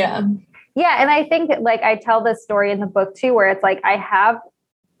 Yeah. Yeah. And I think like I tell this story in the book too, where it's like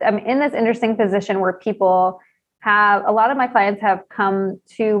I'm in this interesting position where people have, a lot of my clients have come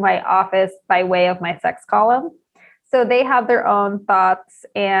to my office by way of my sex column. So they have their own thoughts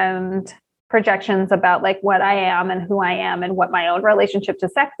and projections about like what I am and who I am and what my own relationship to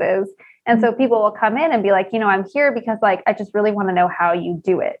sex is. And so people will come in and be like, you know, I'm here because like, I just really want to know how you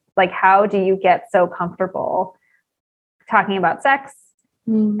do it. Like, how do you get so comfortable talking about sex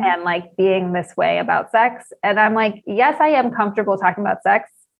and like being this way about sex? And I'm like, yes, I am comfortable talking about sex,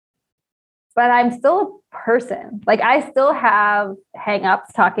 but I'm still a person. Like I still have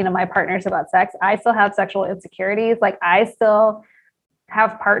hangups talking to my partners about sex. I still have sexual insecurities. Like I still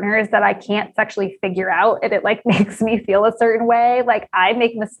have partners that I can't sexually figure out. And it like makes me feel a certain way. Like I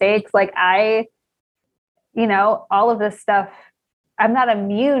make mistakes. Like all of this stuff, I'm not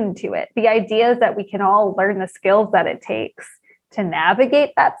immune to it. The idea is that we can all learn the skills that it takes to navigate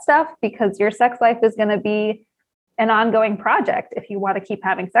that stuff, because your sex life is going to be an ongoing project. If you want to keep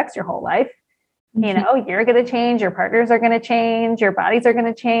having sex your whole life, you're going to change, your partners are going to change, your bodies are going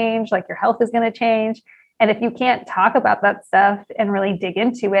to change, like your health is going to change. And if you can't talk about that stuff and really dig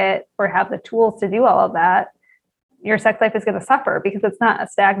into it or have the tools to do all of that, your sex life is going to suffer because it's not a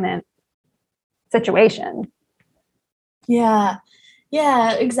stagnant situation. Yeah,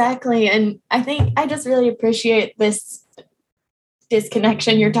 exactly. And I think I just really appreciate this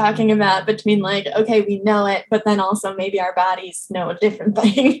disconnection you're talking about between like, okay, we know it, but then also maybe our bodies know a different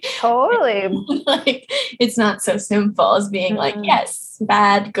thing. Totally. Like it's not so simple as being like, yes,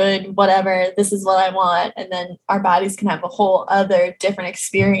 bad, good, whatever, this is what I want. And then our bodies can have a whole other different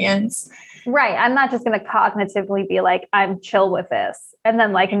experience. Right. I'm not just going to cognitively be like, I'm chill with this and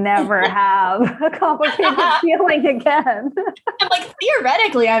then like never have a complicated feeling again. I'm like,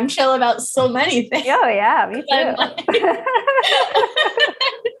 theoretically, I'm chill about so many things. Oh yeah, me too. Like,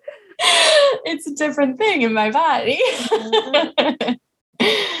 it's a different thing in my body.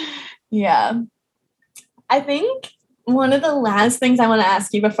 Yeah. I think one of the last things I want to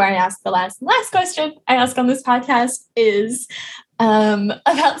ask you before I ask the last question I ask on this podcast is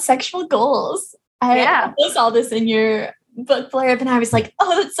about sexual goals. I saw this in your book blurb and I was like,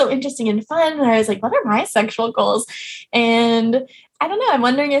 oh, that's so interesting and fun. And I was like, what are my sexual goals? And I don't know, I'm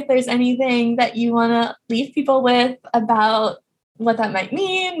wondering if there's anything that you want to leave people with about what that might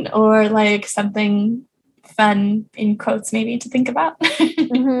mean, or like something fun in quotes maybe to think about.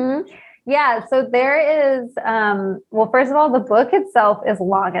 Yeah. So there is, first of all, the book itself is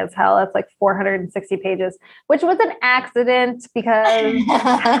long as hell. It's like 460 pages, which was an accident because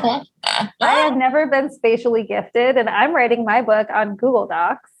I have never been spatially gifted and I'm writing my book on Google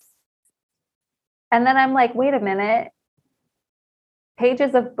Docs. And then I'm like, wait a minute,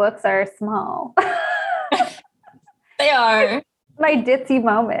 pages of books are small. They are. My ditzy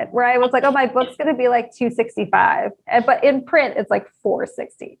moment where I was like, oh, my book's going to be like 265, but in print, it's like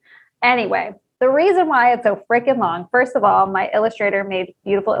 460. Anyway, the reason why it's so freaking long, first of all, my illustrator made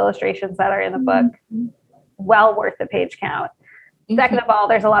beautiful illustrations that are in the book, well worth the page count. Second of all,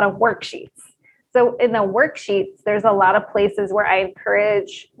 there's a lot of worksheets. So in the worksheets, there's a lot of places where I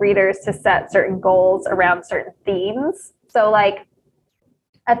encourage readers to set certain goals around certain themes. So like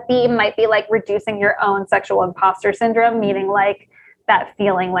a theme might be like reducing your own sexual imposter syndrome, meaning like that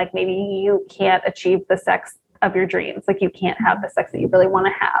feeling like maybe you can't achieve the sex of your dreams, like you can't have the sex that you really want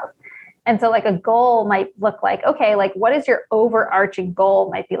to have. And so like a goal might look like, okay, like what is your overarching goal?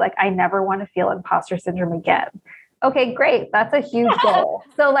 Might be like, I never want to feel imposter syndrome again. Okay, great. That's a huge goal.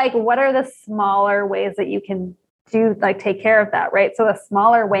 So like, what are the smaller ways that you can do, like take care of that, right? So a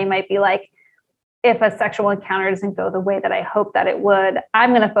smaller way might be like, if a sexual encounter doesn't go the way that I hope that it would,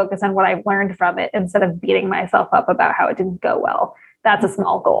 I'm going to focus on what I've learned from it instead of beating myself up about how it didn't go well. That's a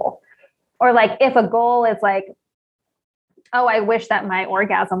small goal. Or like if a goal is like, oh, I wish that my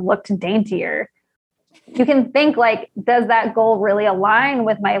orgasm looked daintier. You can think like, does that goal really align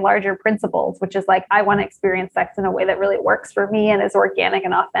with my larger principles, which is like, I want to experience sex in a way that really works for me and is organic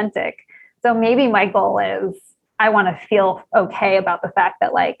and authentic. So maybe my goal is, I want to feel okay about the fact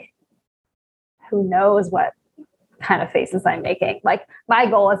that like, who knows what kind of faces I'm making. Like my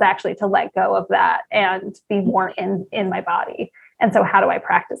goal is actually to let go of that and be more in my body. And so how do I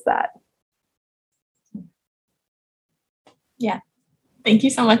practice that? Yeah. Thank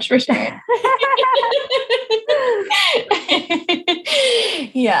you so much for sharing.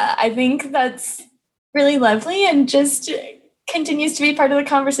 Yeah, I think that's really lovely and just continues to be part of the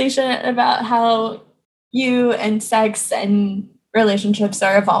conversation about how you and sex and relationships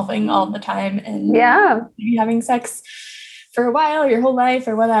are evolving all the time. And maybe having sex for a while, your whole life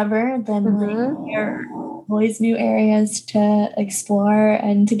or whatever, then like, there are always new areas to explore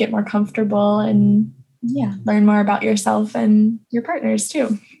and to get more comfortable and learn more about yourself and your partners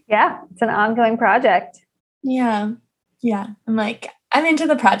too. Yeah, it's an ongoing project. Yeah. I'm into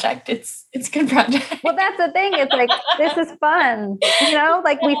the project. It's a good project. Well, that's the thing. It's like, this is fun.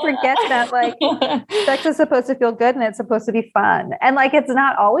 Like we forget that like sex is supposed to feel good and it's supposed to be fun. And like, it's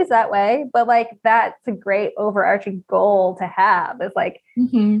not always that way, but like, that's a great overarching goal to have is like,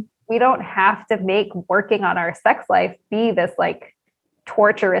 we don't have to make working on our sex life be this like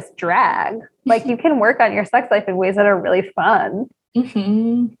torturous drag. Like you can work on your sex life in ways that are really fun.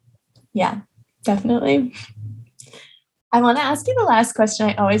 Yeah, definitely. I want to ask you the last question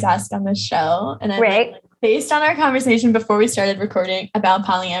I always ask on this show. And like, based on our conversation before we started recording about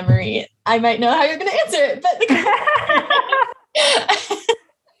polyamory, I might know how you're going to answer it. But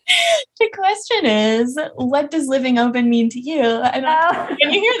the question is, what does living open mean to you?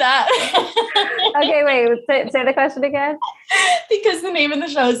 Can you hear that? Okay, wait, say the question again. Because the name of the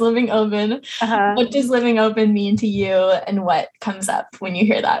show is Living Open. What does living open mean to you and what comes up when you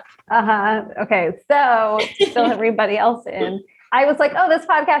hear that? Okay, so to fill everybody else in, I was like, oh, this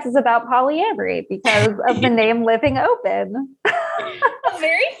podcast is about polyamory because of the name Living Open. A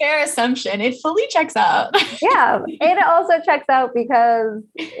very fair assumption. It fully checks out. Yeah. And it also checks out because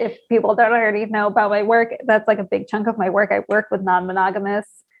if people don't already know about my work, that's like a big chunk of my work. I work with non-monogamous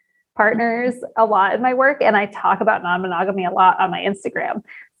partners a lot in my work, and I talk about non-monogamy a lot on my Instagram.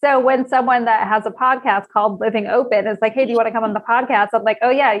 So when someone that has a podcast called Living Open is like, hey, do you want to come on the podcast? I'm like,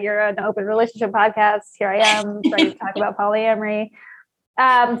 oh yeah, you're an open relationship podcast. Here I am ready to talk about polyamory.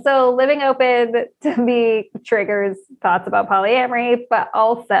 So Living Open to me triggers thoughts about polyamory, but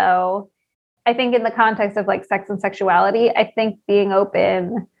also I think in the context of like sex and sexuality, I think being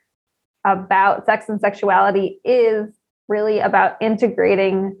open about sex and sexuality is really about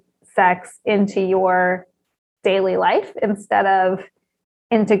integrating sex into your daily life instead of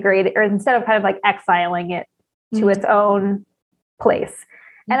kind of like exiling it to its own place.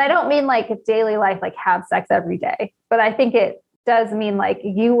 And I don't mean like daily life, like have sex every day, but I think it does mean like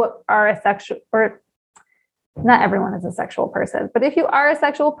you are a sexual, or not everyone is a sexual person, but if you are a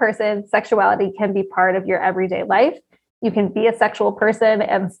sexual person, sexuality can be part of your everyday life. You can be a sexual person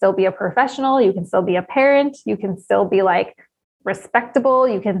and still be a professional. You can still be a parent. You can still be like respectable.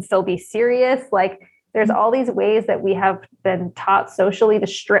 You can still be serious. Like there's all these ways that we have been taught socially to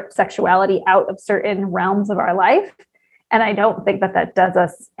strip sexuality out of certain realms of our life. And I don't think that that does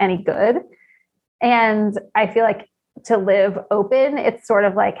us any good. And I feel like to live open, it's sort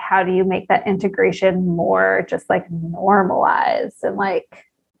of like, how do you make that integration more just like normalized and like,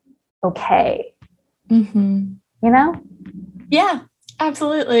 okay, Yeah,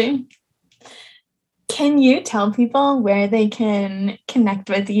 absolutely. Can you tell people where they can connect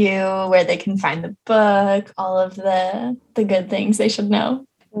with you, where they can find the book, all of the good things they should know?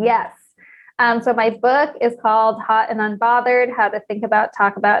 Yes. So my book is called Hot and Unbothered, How to Think About,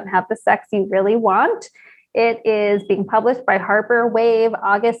 Talk About, and Have the Sex You Really Want. It is being published by Harper Wave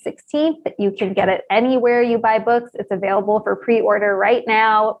August 16th. You can get it anywhere you buy books. It's available for pre-order right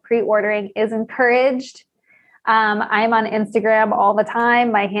now. Pre-ordering is encouraged. I'm on Instagram all the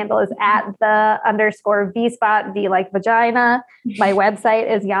time. My handle is @the_VSpot, V like vagina. My website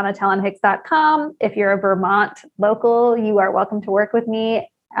is janatellenhicks.com. If you're a Vermont local, you are welcome to work with me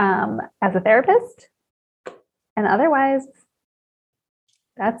as a therapist. And otherwise,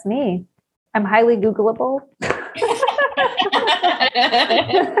 that's me. I'm highly Googleable.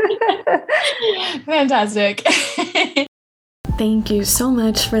 Fantastic. Thank you so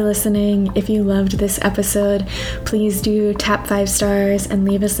much for listening. If you loved this episode, please do tap 5 stars and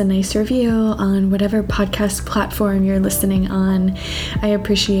leave us a nice review on whatever podcast platform you're listening on. I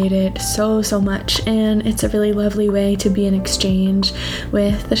appreciate it so much, and it's a really lovely way to be in exchange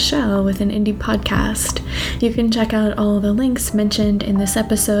with the show, with an indie podcast. You can check out all the links mentioned in this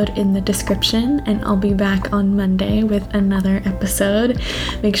episode in the description, and I'll be back on Monday with another episode.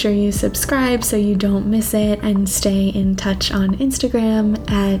 Make sure you subscribe so you don't miss it, and stay in touch on on Instagram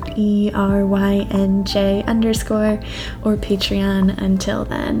at ERYNJ_, or Patreon. Until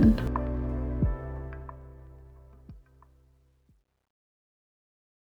then.